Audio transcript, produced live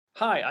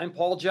Hi, I'm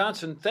Paul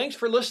Johnson. Thanks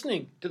for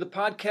listening to the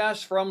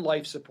podcast from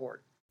Life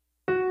Support.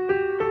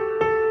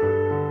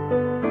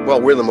 Well,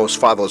 we're the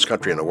most fatherless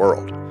country in the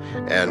world.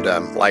 And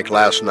like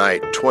last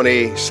night,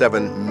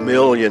 27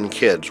 million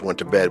kids went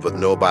to bed with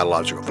no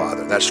biological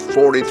father. That's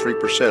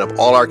 43% of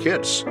all our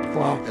kids.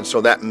 Wow. And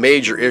so that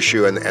major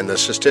issue, and the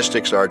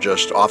statistics are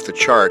just off the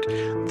chart,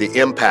 the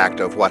impact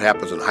of what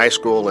happens in high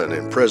school and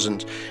in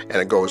prisons, and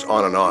it goes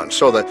on and on.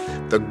 So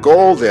the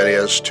goal then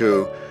is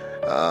to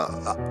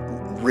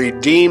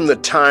redeem the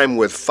time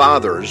with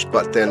fathers,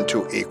 but then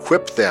to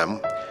equip them,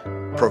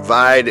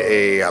 provide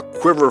a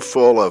quiver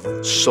full of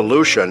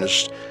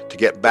solutions to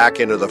get back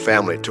into the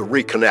family, to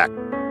reconnect.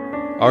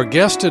 Our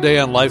guests today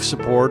on Life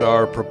Support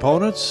are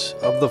proponents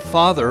of the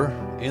father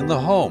in the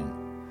home,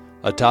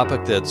 a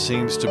topic that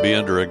seems to be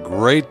under a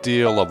great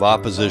deal of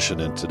opposition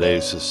in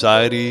today's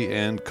society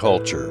and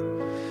culture.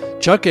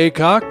 Chuck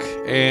Aycock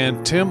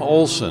and Tim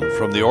Olson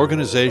from the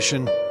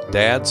organization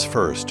Dads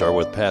First are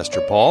with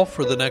Pastor Paul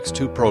for the next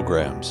two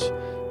programs.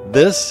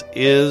 This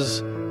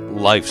is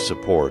Life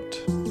Support.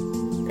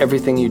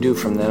 Everything you do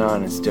from then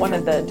on is different. One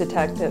of the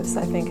detectives,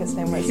 I think his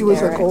name was He was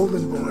Derek. a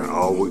golden boy.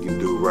 All we can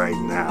do right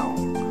now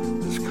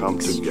is come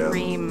together.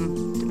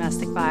 Extreme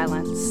domestic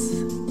violence,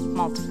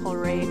 multiple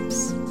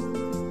rapes.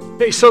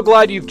 Hey, so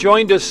glad you've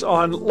joined us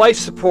on Life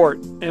Support.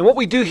 And what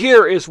we do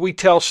here is we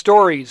tell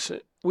stories.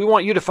 We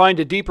want you to find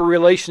a deeper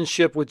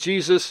relationship with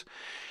Jesus.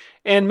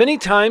 And many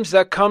times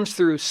that comes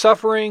through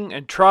suffering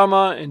and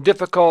trauma and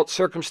difficult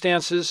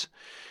circumstances.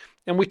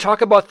 And we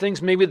talk about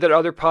things maybe that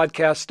other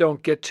podcasts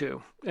don't get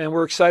to. And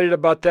we're excited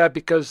about that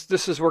because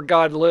this is where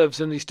God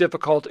lives, in these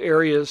difficult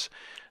areas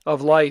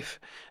of life.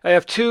 I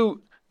have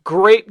two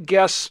great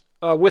guests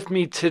with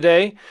me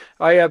today.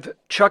 I have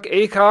Chuck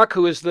Aycock,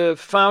 who is the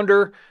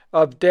founder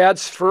of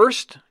Dads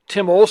First.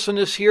 Tim Olson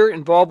is here,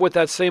 involved with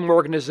that same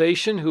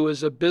organization, who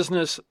is a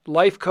business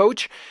life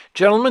coach.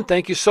 Gentlemen,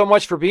 thank you so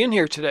much for being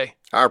here today.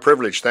 Our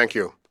privilege. Thank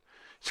you.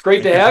 It's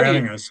great to have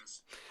you.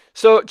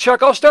 So,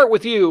 Chuck, I'll start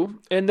with you,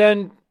 and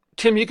then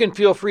Tim, you can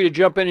feel free to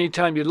jump in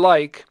anytime you'd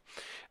like.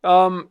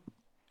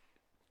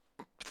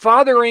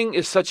 Fathering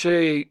is such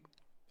a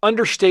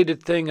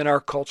understated thing in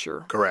our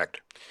culture. Correct.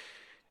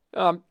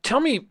 Tell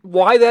me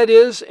why that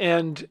is,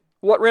 and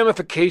what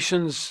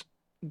ramifications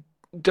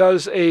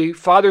does a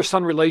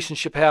father-son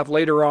relationship have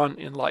later on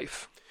in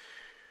life?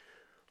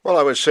 Well,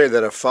 I would say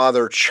that a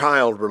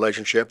father-child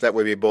relationship, that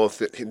would be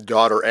both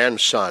daughter and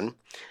son.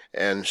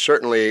 And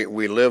certainly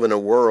we live in a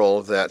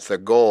world that the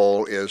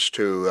goal is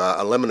to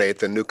eliminate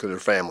the nuclear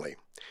family.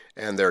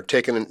 And they're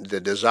taking the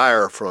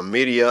desire from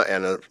media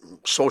and a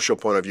social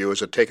point of view is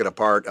to take it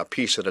apart a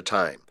piece at a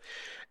time.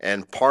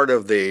 And part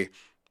of the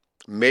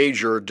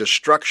major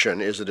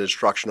destruction is the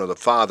destruction of the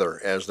father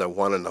as the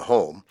one in the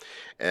home.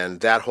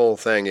 And that whole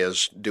thing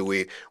is, do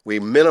we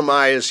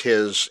minimize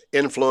his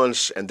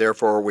influence, and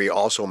therefore we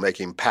also make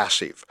him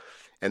passive.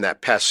 And that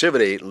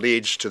passivity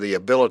leads to the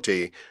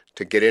ability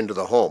to get into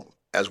the home.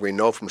 As we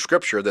know from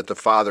Scripture, that the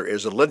father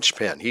is a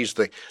linchpin. He's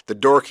the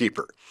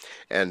doorkeeper.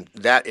 And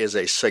that is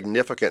a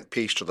significant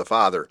piece to the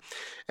father.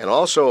 And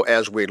also,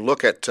 as we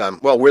look at,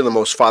 we're the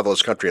most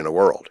fatherless country in the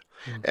world.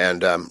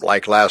 And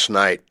like last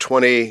night,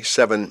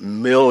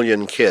 27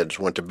 million kids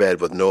went to bed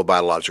with no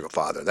biological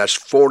father. That's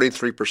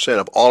 43%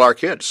 of all our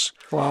kids.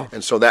 Wow.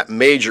 And so that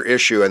major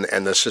issue,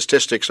 and the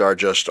statistics are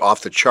just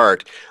off the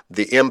chart,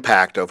 the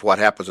impact of what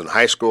happens in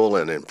high school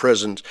and in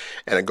prisons,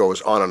 and it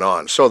goes on and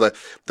on. So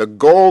the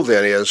goal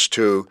then is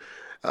to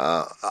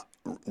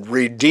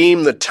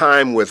redeem the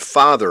time with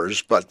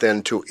fathers, but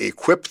then to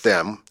equip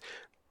them,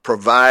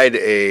 provide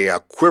a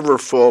quiver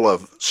full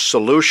of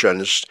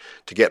solutions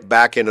to get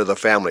back into the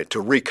family,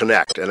 to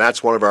reconnect. And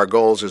that's one of our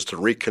goals, is to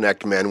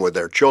reconnect men with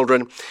their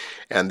children,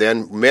 and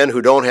then men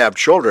who don't have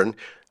children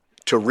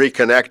to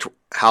reconnect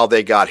how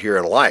they got here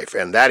in life,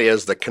 and that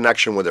is the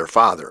connection with their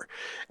father.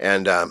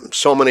 And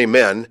so many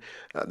men,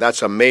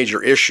 that's a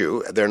major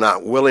issue. They're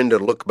not willing to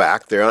look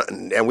back.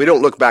 And we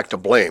don't look back to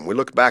blame. We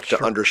look back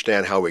to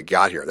understand how we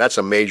got here. That's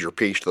a major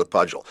piece to the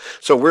puzzle.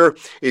 So we're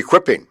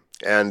equipping,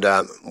 and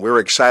we're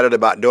excited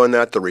about doing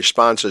that. The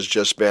response has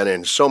just been,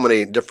 in so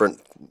many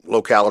different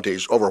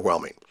localities,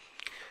 overwhelming.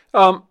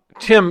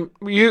 Tim,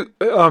 you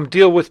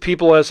deal with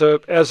people as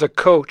a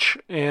coach,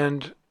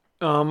 and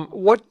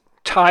what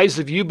ties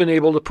have you been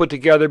able to put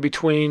together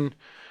between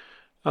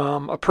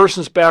a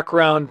person's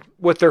background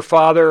with their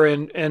father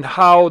and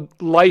how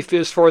life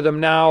is for them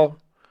now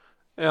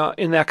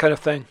in that kind of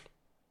thing?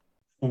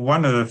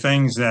 One of the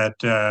things that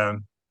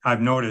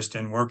I've noticed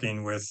in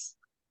working with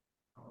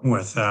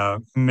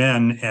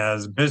men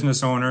as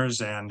business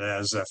owners and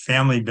as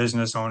family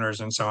business owners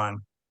and so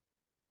on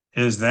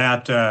is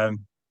that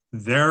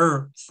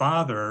their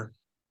father,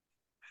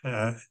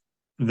 as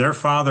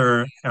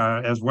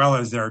well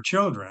as their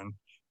children,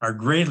 are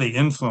greatly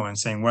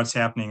influencing what's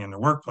happening in the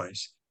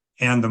workplace.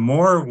 And the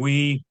more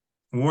we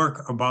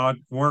work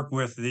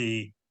with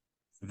the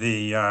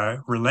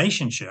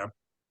relationship,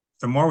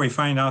 the more we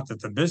find out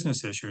that the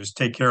business issues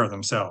take care of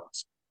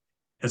themselves.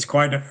 It's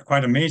quite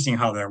amazing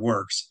how that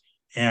works.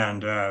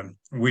 And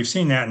we've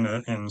seen that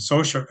in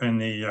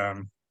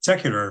the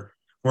secular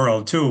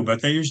world too,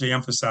 but they usually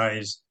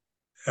emphasize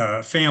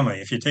family.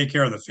 If you take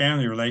care of the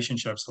family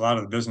relationships, a lot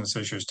of the business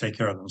issues take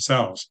care of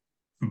themselves.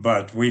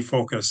 But we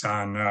focus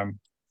on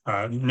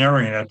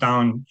narrowing it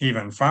down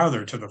even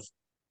farther to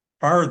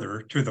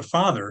the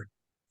father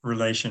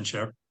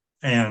relationship,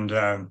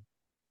 and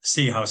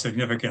see how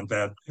significant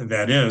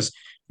that is.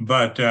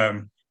 But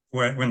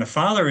when the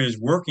father is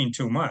working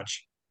too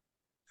much,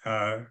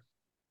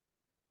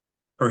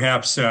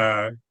 perhaps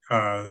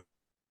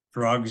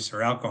drugs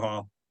or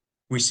alcohol,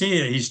 we see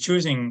that he's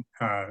choosing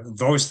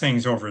those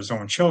things over his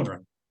own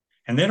children.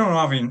 And they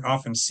don't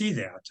often see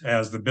that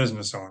as the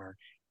business owner.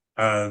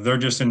 They're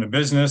just in the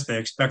business. They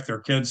expect their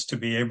kids to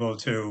be able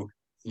to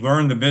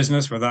learn the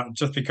business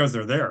just because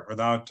they're there,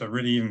 without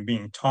really even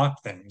being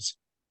taught things.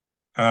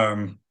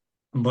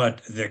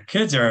 But the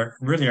kids are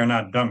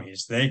not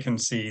dummies. They can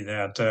see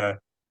that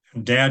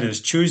dad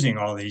is choosing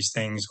all these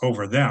things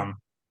over them.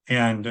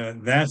 And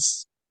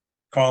that's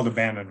called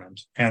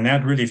abandonment. And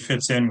that really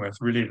fits in with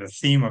really the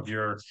theme of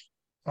your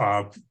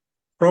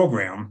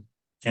program.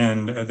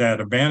 And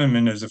that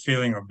abandonment is a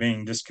feeling of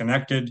being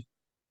disconnected,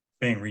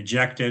 being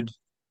rejected.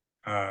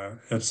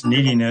 It's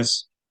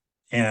neediness.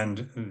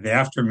 And the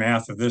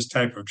aftermath of this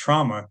type of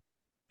trauma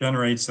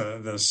generates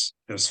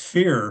this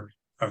fear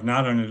of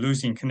not only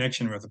losing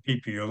connection with the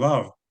people you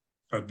love,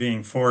 but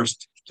being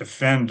forced to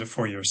fend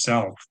for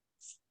yourself.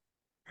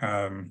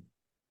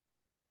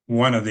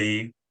 One of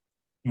the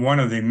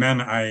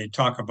men I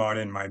talk about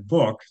in my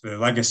book, The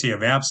Legacy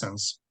of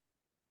Absence,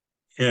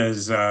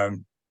 is a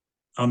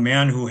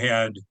man who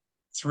had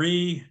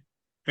 3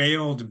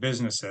 failed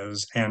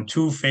businesses and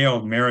 2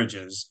 failed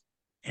marriages.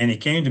 And he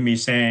came to me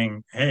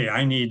saying, "Hey,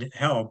 I need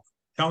help.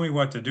 Tell me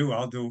what to do.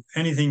 I'll do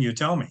anything you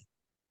tell me."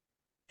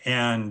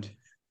 And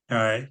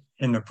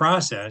in the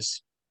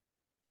process,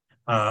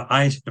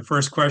 the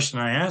first question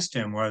I asked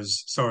him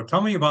was, "So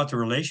tell me about the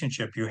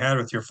relationship you had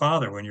with your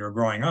father when you were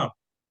growing up."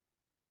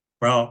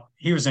 Well,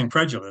 he was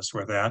incredulous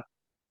with that,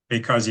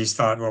 because he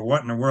thought, well,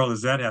 what in the world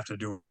does that have to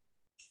do?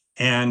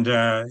 And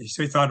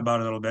so he thought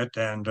about it a little bit,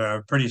 and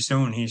pretty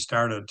soon he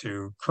started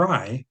to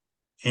cry.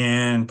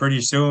 And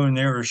pretty soon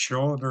there were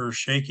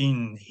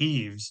shoulder-shaking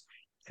heaves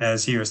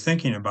as he was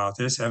thinking about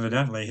this.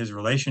 Evidently, his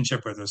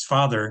relationship with his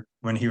father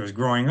when he was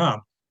growing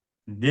up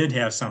did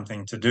have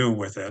something to do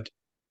with it.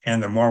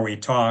 And the more we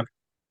talked,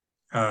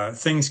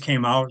 things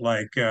came out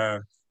like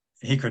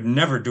he could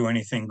never do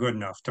anything good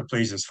enough to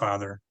please his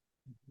father.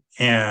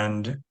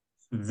 And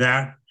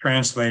that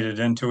translated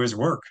into his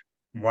work,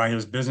 why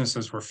his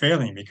businesses were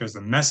failing, because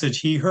the message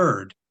he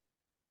heard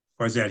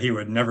was that he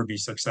would never be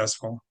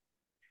successful.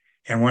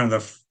 And one of the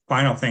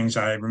final things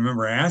I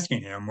remember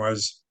asking him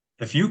was,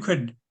 if you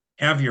could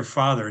have your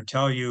father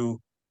tell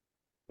you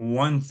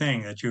one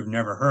thing that you've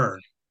never heard,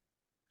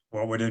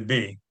 what would it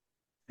be?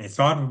 And he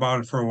thought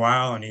about it for a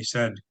while, and he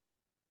said,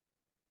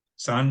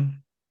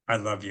 "Son, I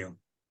love you."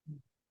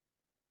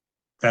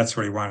 That's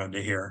what he wanted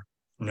to hear,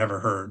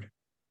 never heard.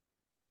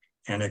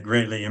 And it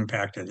greatly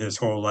impacted his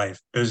whole life,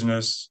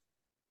 business,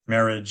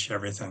 marriage,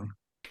 everything.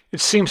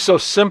 It seems so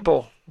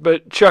simple,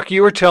 but Chuck,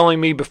 you were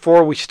telling me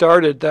before we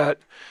started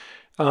that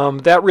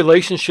that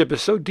relationship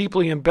is so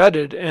deeply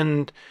embedded,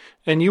 and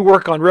you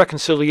work on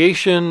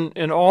reconciliation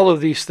and all of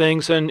these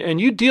things,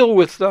 and you deal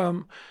with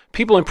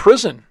people in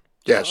prison.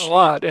 Yes. A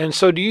lot. And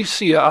so do you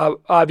see an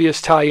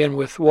obvious tie-in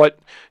with what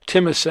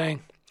Tim is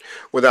saying?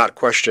 Without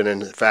question.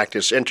 In fact,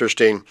 it's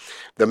interesting.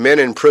 The men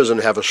in prison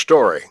have a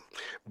story,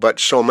 but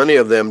so many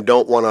of them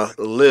don't want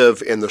to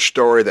live in the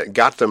story that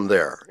got them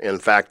there. In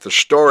fact, the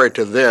story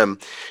to them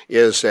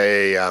is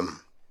a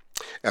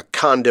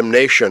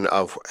condemnation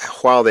of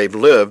how they've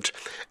lived,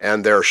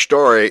 and their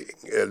story,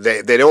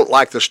 they don't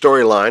like the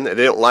storyline,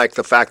 they don't like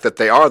the fact that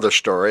they are the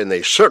story, and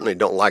they certainly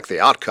don't like the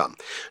outcome.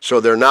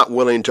 So they're not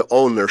willing to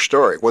own their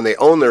story. When they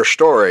own their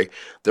story,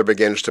 there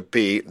begins to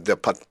be the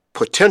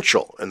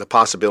potential and the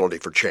possibility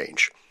for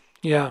change.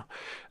 Yeah.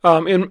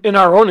 In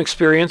our own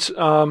experience,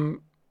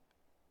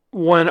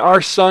 when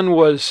our son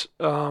was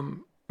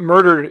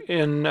murdered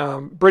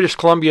in British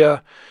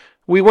Columbia,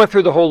 we went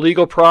through the whole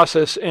legal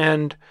process,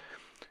 and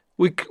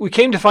we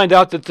came to find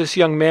out that this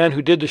young man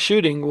who did the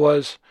shooting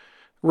was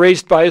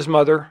raised by his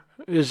mother.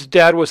 His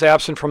dad was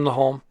absent from the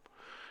home.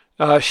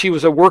 She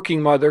was a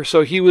working mother,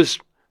 so he was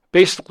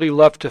basically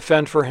left to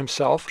fend for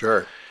himself.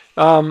 Sure.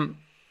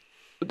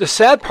 The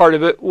sad part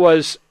of it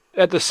was,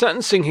 at the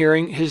sentencing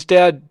hearing, his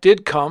dad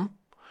did come,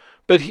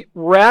 but he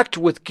racked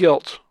with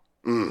guilt,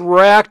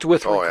 racked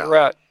with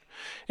regret. Yeah.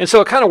 And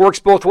so it kind of works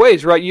both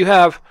ways, right? You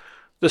have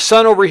the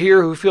son over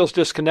here who feels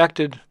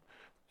disconnected,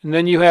 and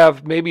then you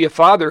have maybe a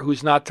father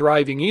who's not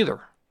thriving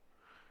either.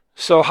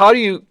 So how do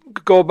you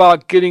go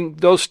about getting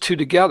those two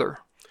together?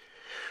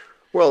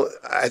 Well,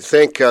 I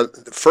think,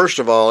 first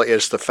of all,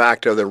 is the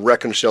fact of the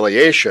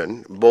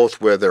reconciliation, both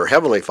with their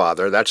Heavenly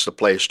Father. That's the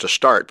place to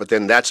start. But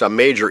then that's a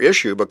major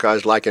issue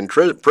because, like in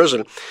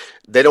prison,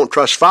 they don't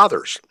trust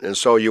fathers. And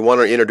so you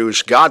want to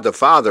introduce God the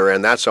Father,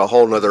 and that's a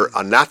whole other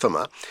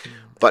anathema.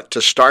 But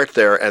to start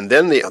there, and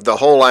then the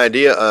whole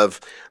idea of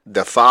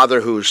the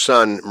father whose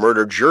son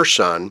murdered your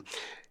son,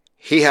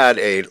 he had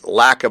a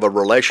lack of a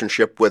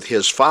relationship with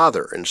his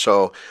father. And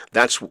so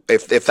that's,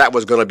 if that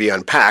was going to be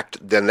unpacked,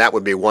 then that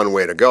would be one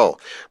way to go.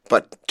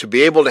 But to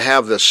be able to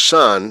have the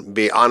son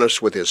be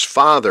honest with his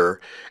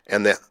father,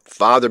 and the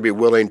father be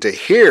willing to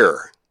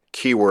hear,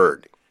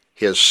 keyword,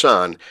 his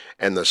son,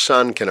 and the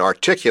son can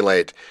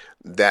articulate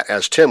that,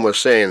 as Tim was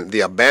saying,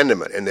 the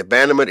abandonment. And the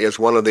abandonment is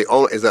one of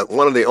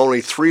the only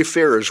three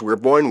fears we're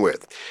born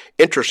with.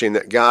 Interesting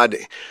that God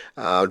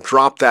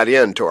dropped that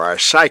into our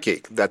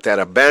psyche, that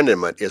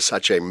abandonment is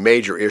such a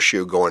major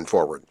issue going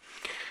forward.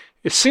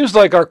 It seems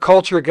like our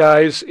culture,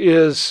 guys,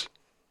 is,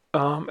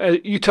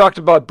 you talked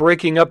about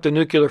breaking up the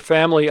nuclear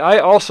family. I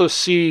also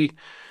see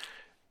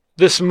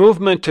this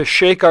movement to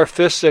shake our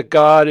fists at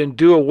God and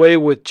do away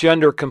with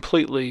gender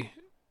completely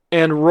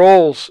and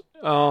roles.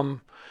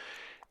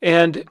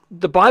 And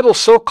the Bible's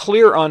so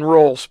clear on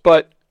roles,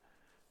 but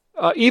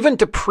even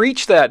to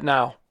preach that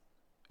now,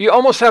 you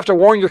almost have to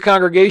warn your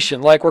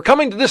congregation, like, we're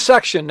coming to this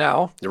section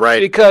now, right?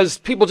 Because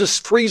people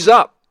just freeze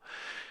up.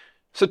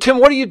 So, Tim,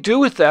 what do you do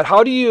with that?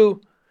 How do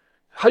you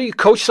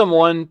coach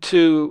someone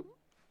to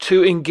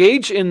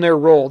engage in their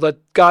role that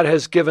God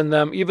has given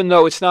them, even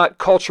though it's not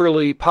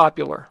culturally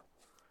popular?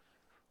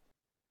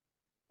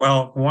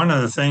 Well, one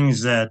of the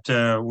things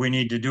that we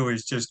need to do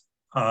is just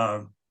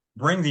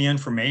bring the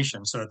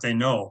information so that they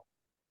know.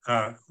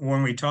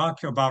 When we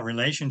talk about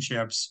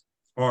relationships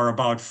or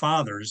about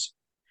fathers,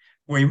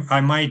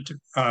 I might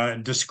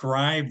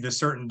describe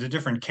the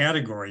different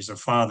categories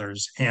of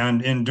fathers,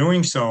 and in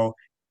doing so,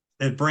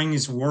 it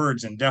brings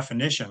words and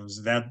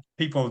definitions that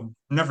people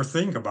never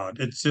think about.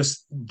 It's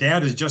just,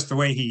 dad is just the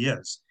way he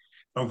is.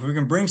 But if we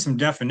can bring some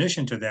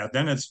definition to that,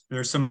 then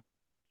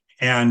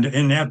and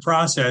in that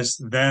process,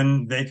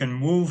 then they can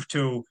move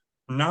to,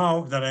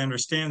 now that I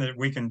understand that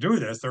we can do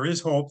this, there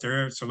is hope,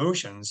 there are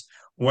solutions.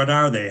 What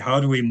are they? How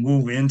do we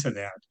move into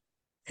that?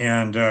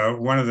 And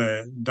one of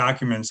the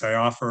documents I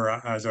offer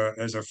as a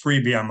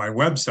freebie on my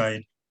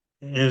website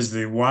is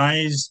the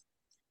whys,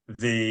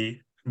 the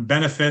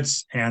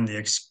benefits, and the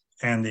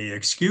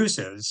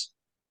excuses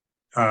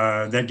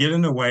that get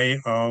in the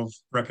way of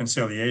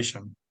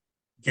reconciliation,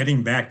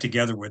 getting back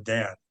together with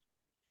dad.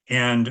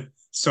 And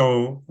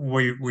so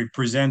we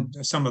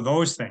present some of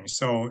those things.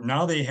 So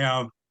now they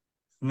have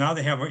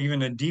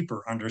even a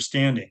deeper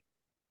understanding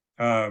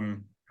of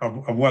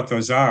what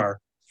those are,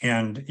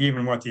 and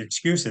even what the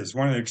excuse is.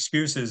 One of the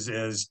excuses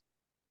is,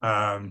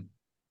 I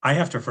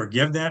have to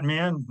forgive that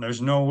man.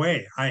 There's no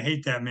way. I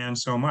hate that man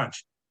so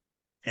much.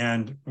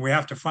 And we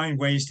have to find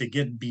ways to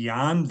get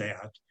beyond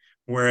that,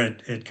 where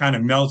it kind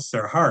of melts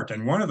their heart.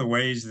 And one of the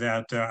ways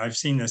that I've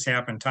seen this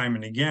happen time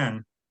and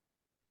again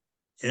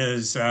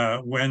is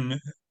when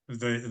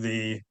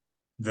the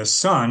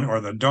son or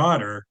the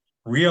daughter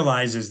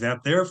realizes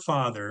that their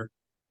father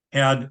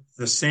had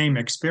the same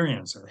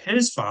experience.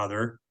 His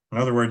father, in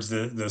other words,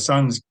 the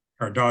son's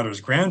or daughter's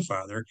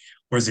grandfather,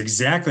 was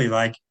exactly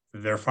like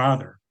their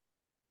father.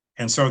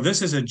 And so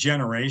this is a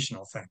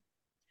generational thing.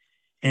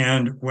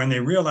 And when they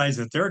realize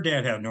that their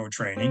dad had no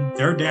training,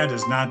 their dad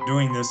is not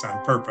doing this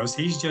on purpose,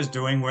 he's just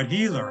doing what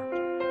he learned.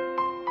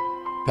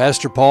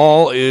 Pastor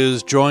Paul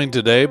is joined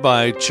today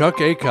by Chuck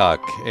Aycock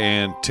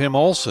and Tim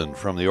Olson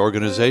from the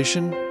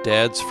organization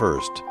Dads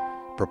First,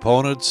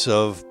 proponents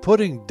of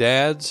putting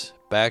dads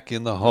back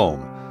in the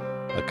home,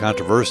 a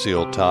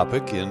controversial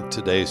topic in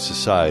today's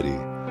society.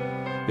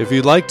 If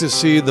you'd like to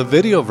see the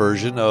video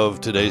version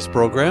of today's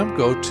program,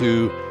 go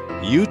to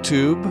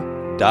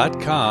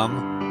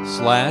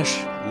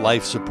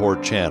youtube.com/Life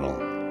Support Channel.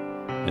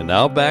 And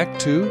now back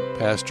to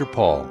Pastor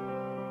Paul.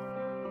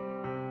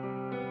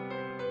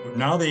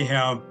 Now they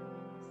have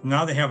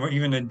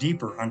even a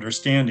deeper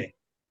understanding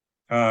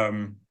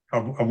of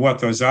what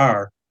those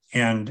are,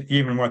 and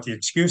even what the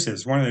excuse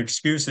is. One of the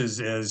excuses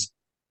is,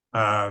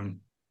 I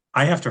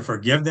have to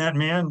forgive that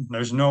man.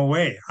 There's no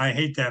way. I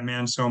hate that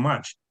man so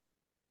much.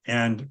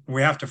 And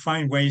we have to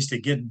find ways to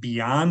get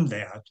beyond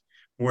that,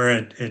 where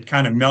it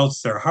kind of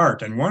melts their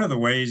heart. And one of the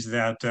ways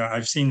that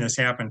I've seen this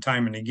happen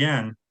time and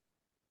again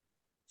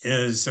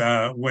is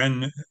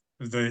when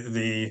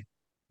the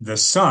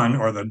son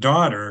or the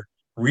daughter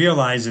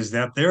realizes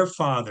that their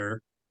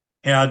father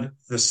had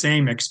the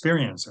same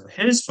experience.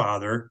 His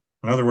father,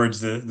 in other words,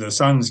 the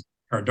son's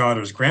or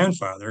daughter's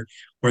grandfather,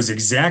 was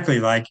exactly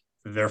like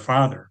their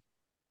father.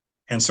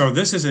 And so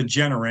this is a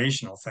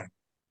generational thing.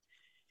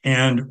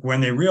 And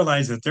when they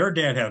realize that their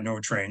dad had no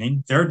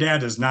training, their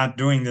dad is not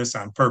doing this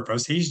on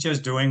purpose, he's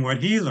just doing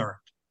what he learned.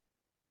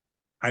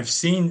 I've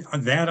seen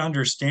that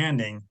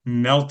understanding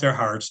melt their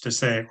hearts to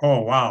say,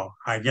 oh, wow,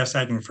 I guess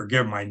I can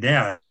forgive my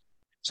dad.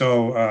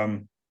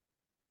 So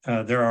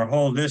there are a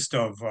whole list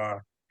of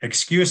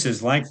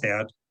excuses like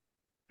that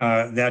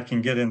that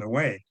can get in the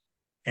way,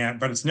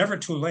 but it's never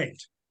too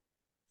late.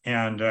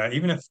 And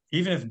even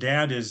if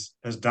dad has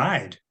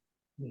died,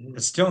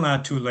 it's still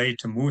not too late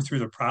to move through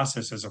the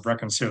processes of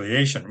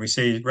reconciliation. We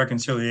say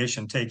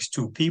reconciliation takes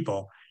two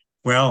people.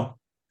 Well,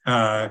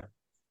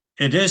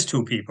 it is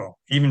two people,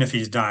 even if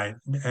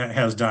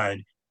has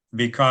died,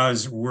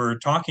 because we're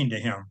talking to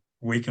him.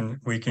 We can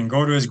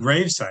go to his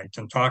gravesite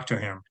and talk to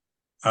him.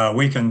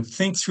 We can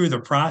think through the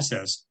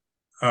process.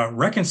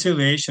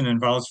 Reconciliation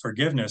involves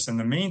forgiveness, and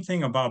the main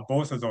thing about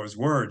both of those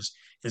words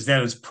is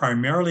that it's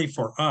primarily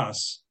for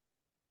us.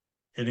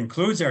 It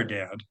includes our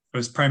dad, but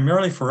it's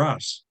primarily for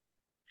us.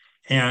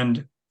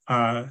 And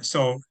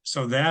so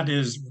that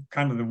is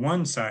kind of the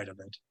one side of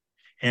it.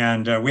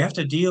 And we have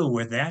to deal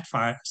with that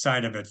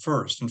side of it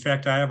first. In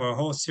fact, I have a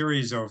whole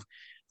series of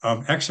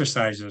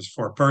exercises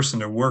for a person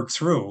to work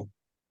through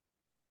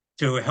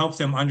to help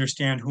them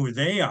understand who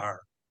they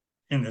are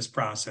in this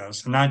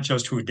process, not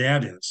just who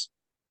dad is.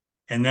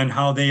 And then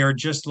how they are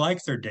just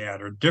like their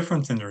dad or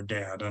different than their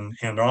dad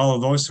and all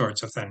of those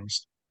sorts of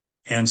things.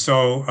 And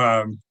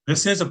so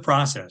this is a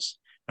process.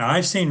 Now,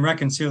 I've seen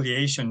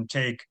reconciliation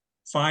take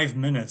 5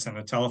 minutes on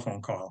a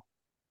telephone call.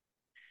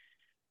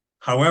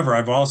 However,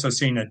 I've also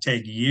seen it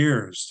take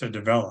years to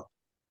develop.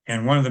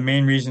 And one of the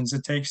main reasons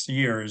it takes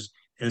years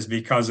is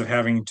because of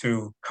having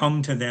to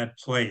come to that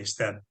place,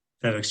 that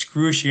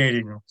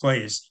excruciating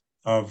place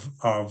of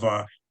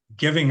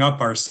giving up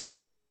our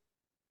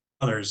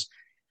others.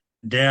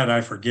 Dad, I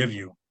forgive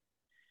you.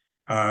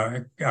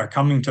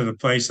 Coming to the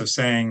place of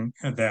saying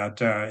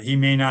that he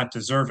may not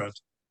deserve it,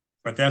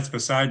 but that's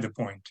beside the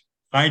point.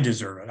 I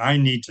deserve it. I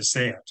need to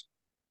say it.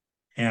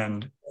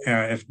 And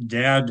if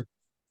dad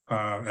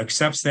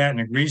accepts that and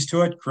agrees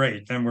to it,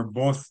 great. Then we're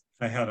both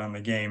ahead on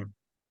the game.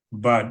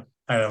 But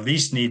I at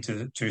least need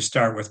to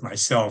start with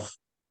myself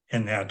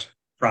in that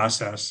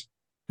process.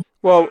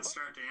 Well, Let's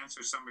start to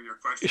answer some of your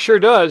questions. it sure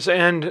does.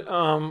 And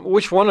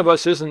which one of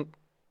us isn't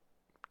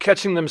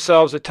catching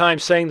themselves at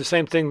times saying the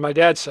same thing my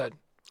dad said?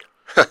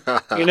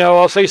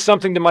 I'll say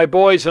something to my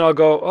boys and I'll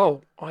go,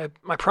 oh,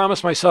 I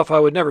promised myself I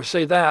would never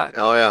say that.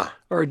 Oh, yeah.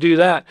 Or do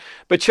that.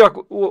 But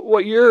Chuck,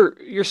 what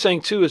you're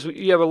saying too is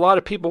you have a lot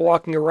of people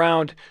walking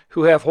around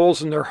who have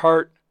holes in their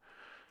heart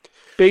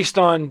based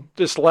on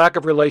this lack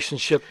of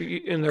relationship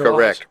in their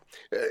lives. Correct.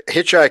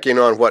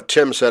 Hitchhiking on what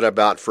Tim said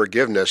about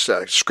forgiveness,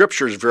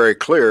 Scripture is very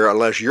clear.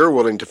 Unless you're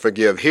willing to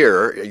forgive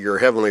here, your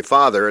Heavenly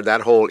Father,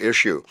 that whole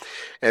issue.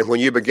 And when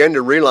you begin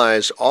to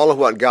realize all of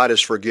what God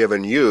has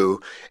forgiven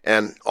you,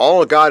 and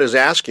all God is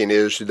asking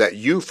is that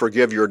you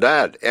forgive your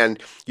dad.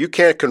 And you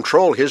can't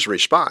control his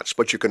response,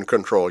 but you can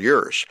control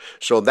yours.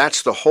 So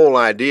that's the whole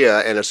idea,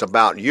 and it's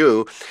about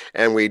you.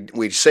 And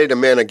we say to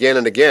men again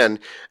and again,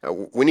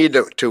 we need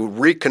to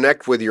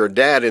reconnect with your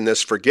dad in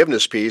this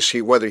forgiveness piece,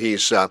 whether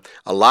he's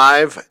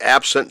alive,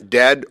 absent,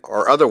 dead,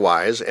 or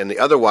otherwise. And the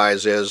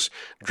otherwise is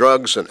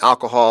drugs and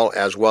alcohol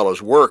as well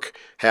as work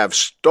have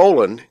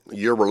stolen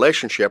your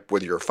relationship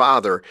with your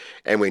father,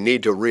 and we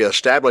need to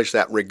reestablish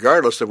that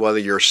regardless of whether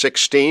you're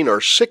 16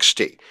 or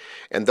 60.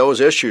 And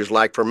those issues,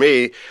 like for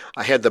me,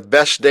 I had the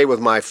best day with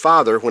my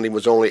father when he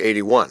was only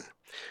 81.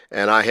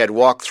 And I had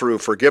walked through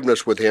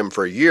forgiveness with him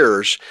for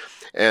years.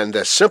 And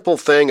the simple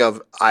thing of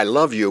I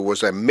love you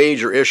was a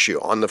major issue.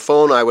 On the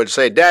phone, I would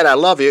say, Dad, I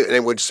love you. And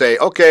it would say,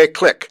 okay,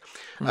 click.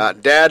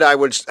 Dad, I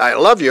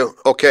love you.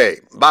 Okay,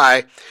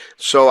 bye.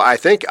 So I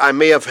think I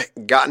may have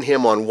gotten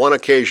him on one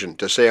occasion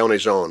to say on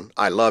his own,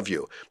 I love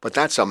you. But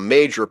that's a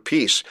major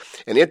piece.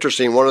 And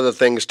interesting, one of the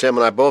things Tim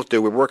and I both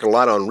do, we work a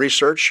lot on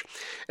research,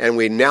 and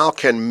we now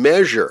can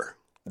measure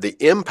the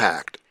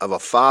impact of a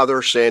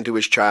father saying to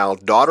his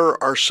child, daughter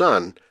or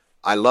son,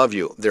 I love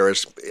you. There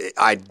is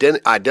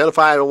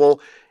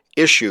identifiable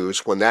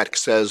issues when that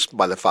says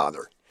by the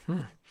father.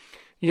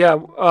 Yeah,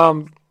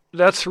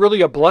 that's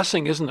really a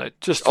blessing, isn't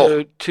it? Just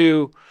to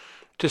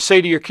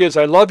say to your kids,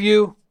 I love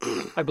you,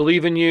 I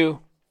believe in you.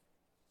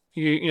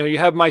 You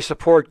have my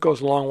support goes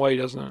a long way,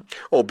 doesn't it?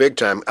 Oh, big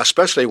time,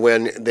 especially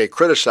when they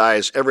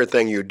criticize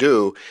everything you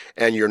do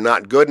and you're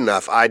not good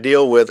enough. I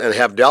deal with and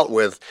have dealt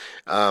with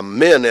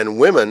men and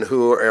women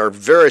who are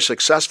very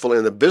successful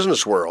in the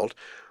business world,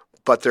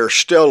 but they're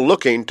still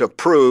looking to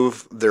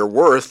prove their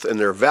worth and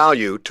their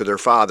value to their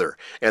father.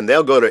 And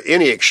they'll go to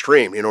any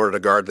extreme in order to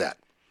guard that.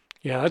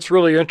 Yeah, that's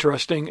really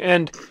interesting.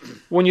 And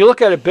when you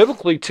look at it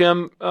biblically,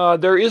 Tim,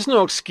 there is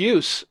no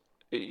excuse.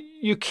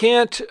 You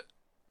can't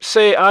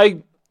say,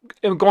 I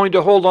am going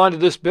to hold on to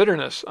this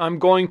bitterness. I'm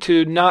going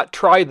to not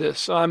try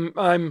this.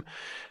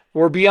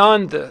 We're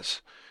beyond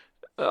this.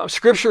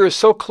 Scripture is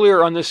so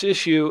clear on this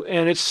issue,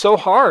 and it's so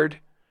hard.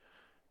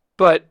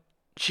 But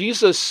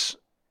Jesus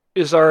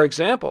is our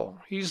example.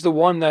 He's the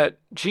one that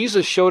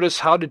Jesus showed us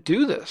how to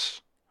do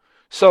this.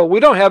 So we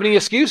don't have any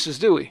excuses,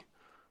 do we?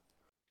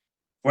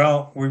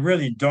 Well, we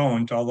really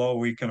don't, although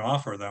we can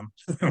offer them.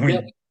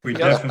 We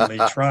definitely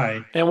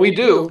try. And we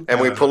do. And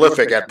we're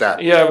prolific at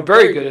that. Yeah, we're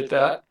very good at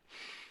that.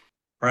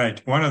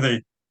 Right. One of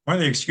the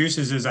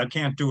excuses is I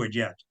can't do it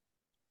yet.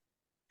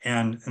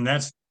 And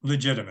that's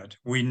legitimate.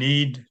 We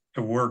need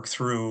to work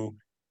through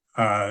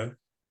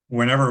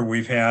whenever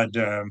we've had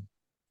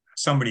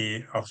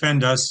somebody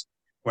offend us,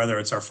 whether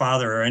it's our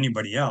father or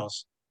anybody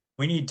else,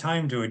 we need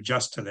time to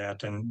adjust to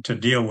that and to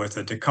deal with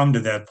it, to come to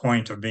that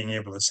point of being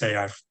able to say,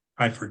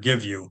 I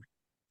forgive you.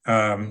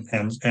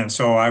 And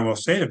so I will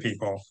say to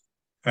people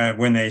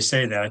when they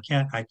say that,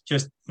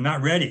 I'm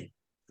not ready.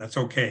 That's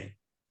okay.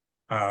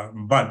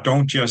 But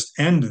don't just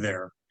end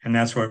there. And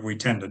that's what we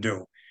tend to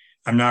do.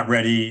 I'm not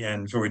ready,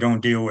 and so we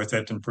don't deal with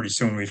it, and pretty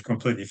soon we've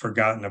completely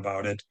forgotten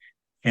about it.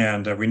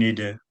 And we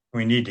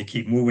need to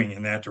keep moving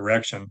in that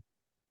direction.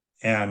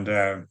 And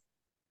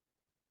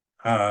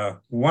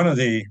one of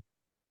the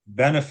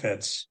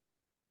benefits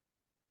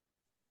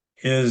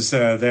is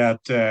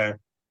that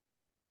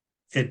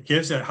it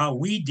gives it how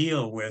we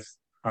deal with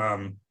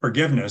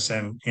forgiveness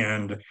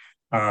and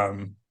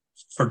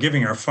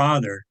forgiving our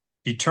Father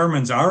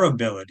determines our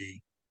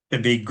ability to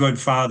be good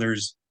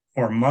fathers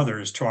or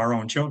mothers to our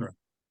own children.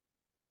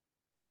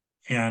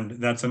 And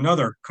that's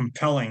another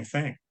compelling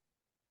thing.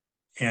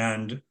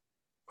 And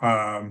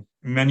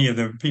many of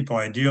the people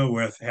I deal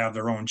with have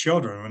their own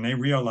children. When they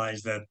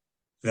realize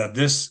that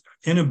this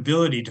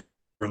inability to,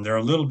 they're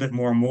a little bit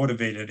more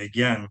motivated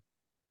again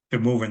to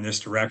move in this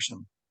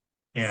direction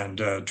and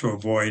to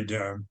avoid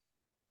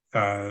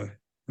the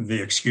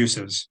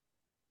excuses.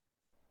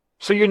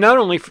 So you're not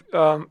only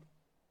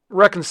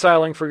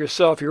reconciling for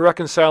yourself, you're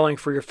reconciling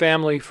for your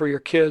family, for your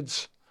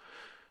kids,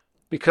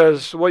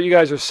 because what you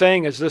guys are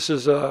saying is this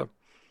is a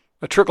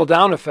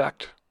trickle-down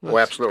effect. Oh,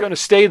 absolutely. It's going to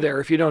stay there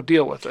if you don't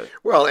deal with it.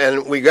 Well,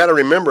 and we got to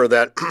remember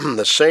that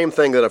the same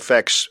thing that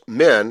affects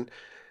men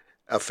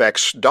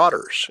affects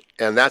daughters,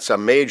 and that's a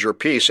major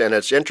piece. And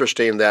it's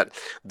interesting that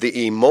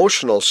the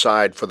emotional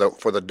side for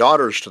the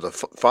daughters to the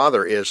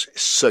father is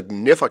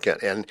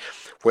significant, and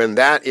when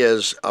that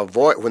is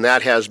when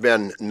that has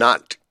been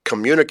not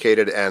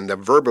communicated, and the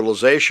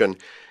verbalization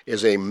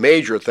is a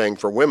major thing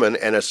for women.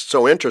 And it's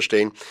so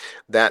interesting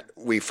that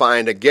we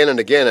find again and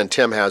again, and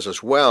Tim has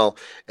as well,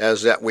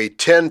 as that we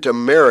tend to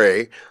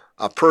marry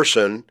a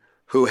person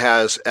who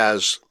has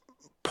as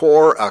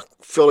poor a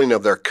filling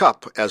of their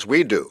cup as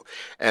we do.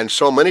 And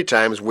so many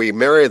times we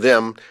marry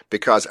them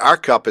because our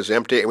cup is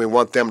empty and we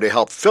want them to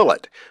help fill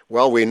it.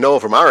 Well, we know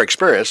from our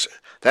experience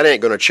that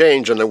ain't going to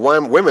change, and the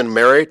women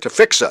marry to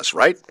fix us,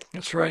 right?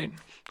 That's right.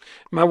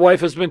 My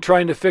wife has been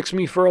trying to fix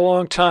me for a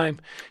long time.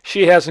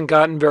 She hasn't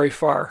gotten very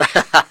far.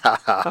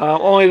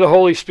 Only the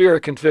Holy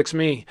Spirit can fix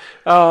me.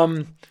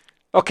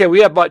 Okay, we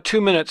have about 2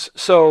 minutes,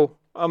 so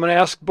I'm going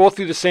to ask both of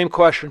you the same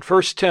question.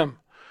 First, Tim.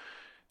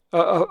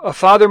 A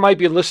father might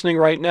be listening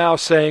right now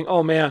saying,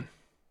 oh man,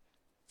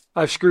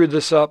 I've screwed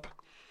this up.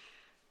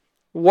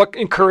 What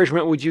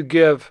encouragement would you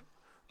give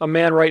a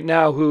man right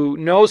now who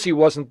knows he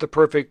wasn't the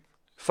perfect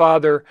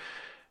father?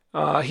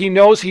 He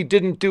knows he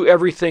didn't do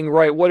everything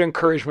right. What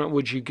encouragement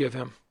would you give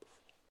him?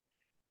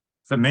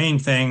 The main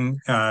thing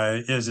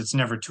is it's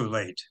never too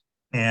late,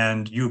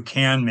 and you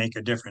can make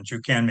a difference. You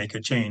can make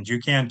a change. You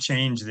can't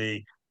change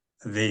the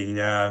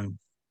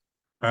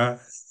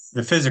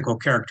physical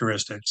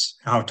characteristics,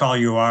 how tall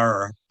you are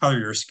or color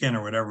your skin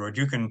or whatever. But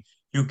you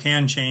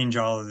can change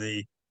all of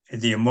the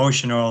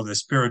emotional, the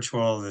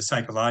spiritual, the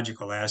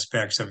psychological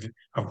aspects of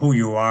who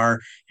you are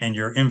and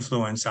your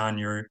influence on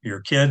your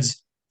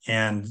kids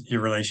and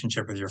your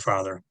relationship with your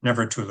father.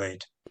 Never too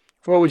late.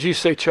 What would you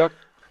say, Chuck?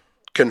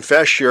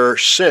 Confess your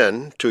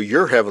sin to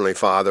your Heavenly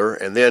Father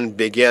and then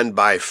begin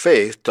by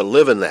faith to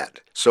live in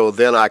that. So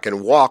then I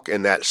can walk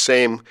in that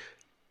same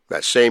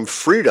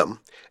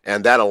freedom,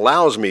 and that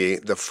allows me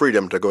the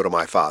freedom to go to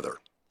my Father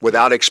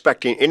without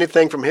expecting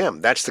anything from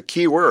Him. That's the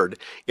key word.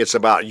 It's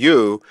about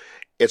you,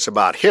 it's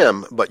about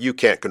Him, but you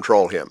can't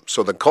control Him.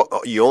 So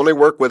you only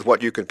work with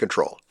what you can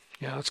control.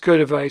 Yeah, that's good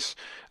advice.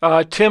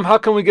 Tim, how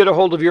can we get a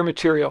hold of your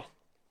material?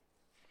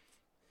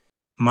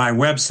 My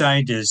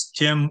website is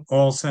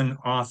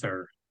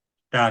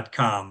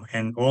timolsonauthor.com,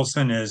 and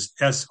Olson is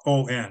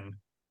S-O-N,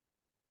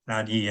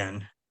 not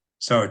E-N.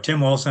 So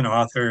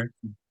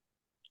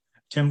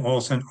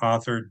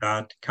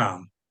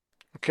timolsonauthor.com.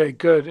 Okay,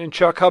 good. And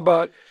Chuck, how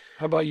about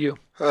you?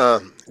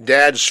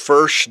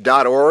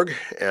 dadsfirst.org,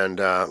 and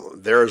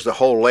there's the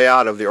whole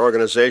layout of the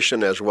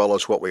organization as well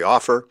as what we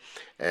offer,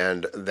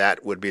 and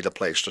that would be the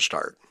place to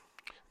start.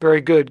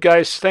 Very good.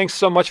 Guys, thanks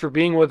so much for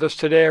being with us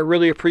today. I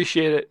really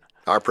appreciate it.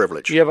 Our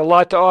privilege. You have a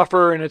lot to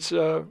offer, and it's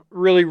a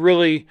really,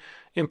 really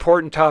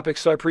important topic,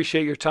 so I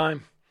appreciate your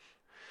time.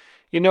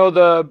 You know,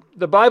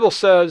 the Bible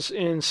says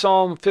in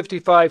Psalm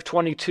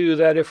 55:22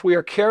 that if we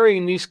are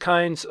carrying these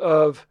kinds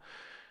of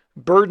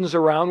burdens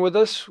around with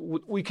us,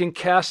 we can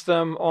cast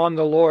them on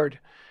the Lord.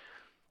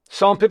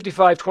 Psalm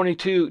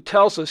 55:22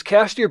 tells us,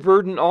 cast your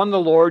burden on the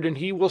Lord and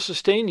He will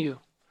sustain you.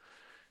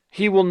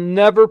 He will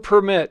never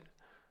permit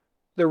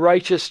the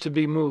righteous to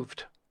be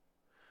moved.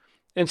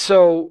 And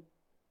so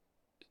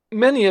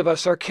many of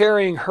us are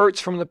carrying hurts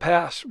from the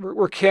past.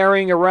 We're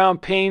carrying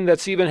around pain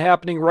that's even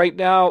happening right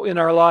now in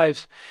our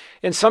lives.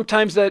 And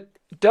sometimes that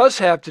does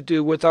have to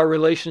do with our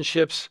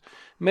relationships.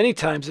 Many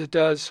times it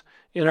does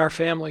in our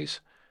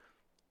families.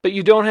 But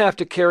you don't have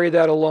to carry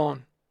that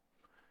alone.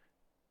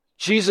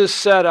 Jesus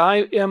said,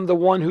 I am the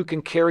one who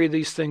can carry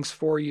these things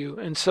for you.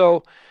 And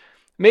so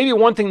maybe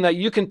one thing that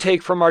you can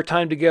take from our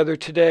time together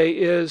today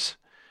is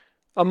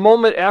a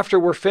moment after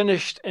we're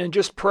finished and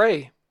just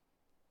pray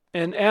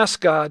and ask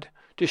God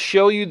to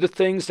show you the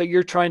things that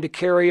you're trying to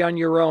carry on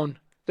your own,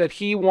 that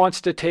He wants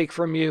to take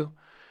from you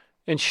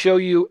and show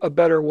you a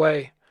better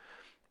way.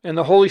 And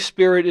the Holy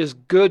Spirit is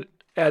good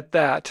at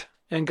that.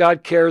 and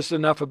God cares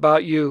enough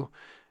about you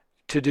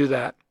to do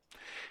that.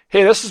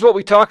 Hey, this is what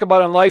we talk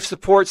about on Life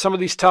Support. Some of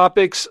these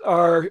topics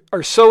are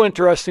so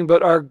interesting,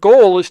 but our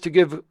goal is to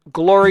give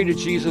glory to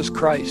Jesus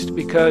Christ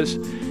because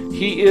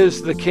He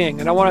is the King.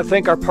 And I want to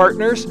thank our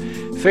partners,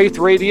 Faith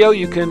Radio.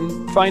 You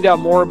can find out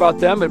more about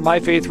them at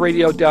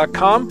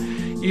myfaithradio.com.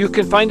 You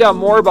can find out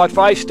more about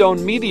Five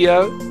Stone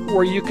Media,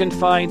 where you can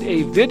find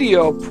a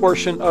video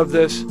portion of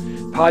this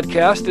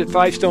podcast at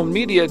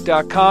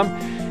fivestonemedia.com.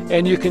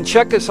 And you can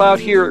check us out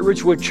here at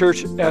Ridgewood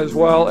Church as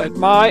well at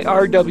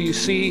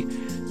myrwc.org.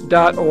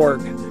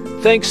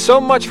 Thanks so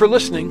much for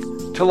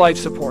listening to Life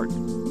Support.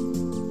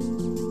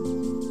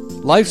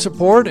 Life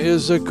Support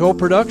is a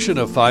co-production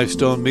of Five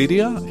Stone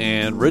Media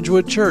and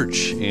Ridgewood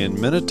Church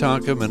in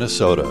Minnetonka,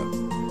 Minnesota.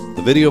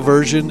 The video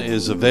version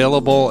is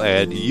available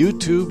at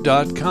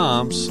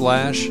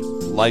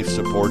youtube.com/Life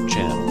Support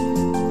channel.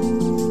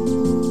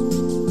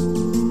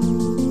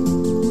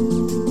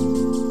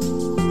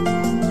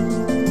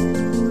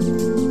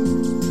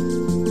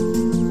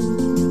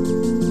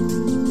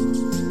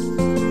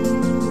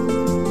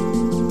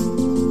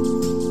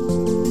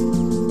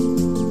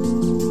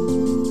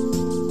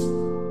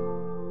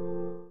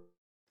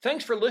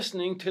 Thanks for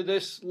listening to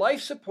this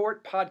Life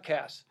Support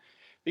podcast.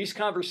 These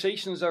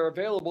conversations are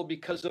available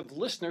because of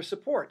listener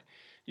support.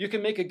 You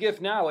can make a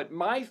gift now at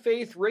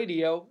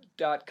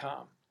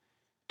myfaithradio.com.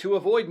 To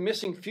avoid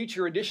missing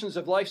future editions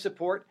of Life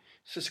Support,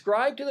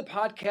 subscribe to the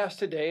podcast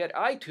today at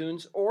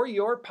iTunes or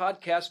your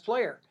podcast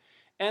player.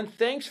 And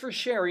thanks for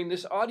sharing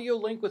this audio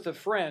link with a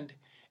friend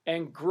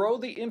and grow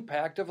the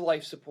impact of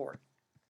Life Support.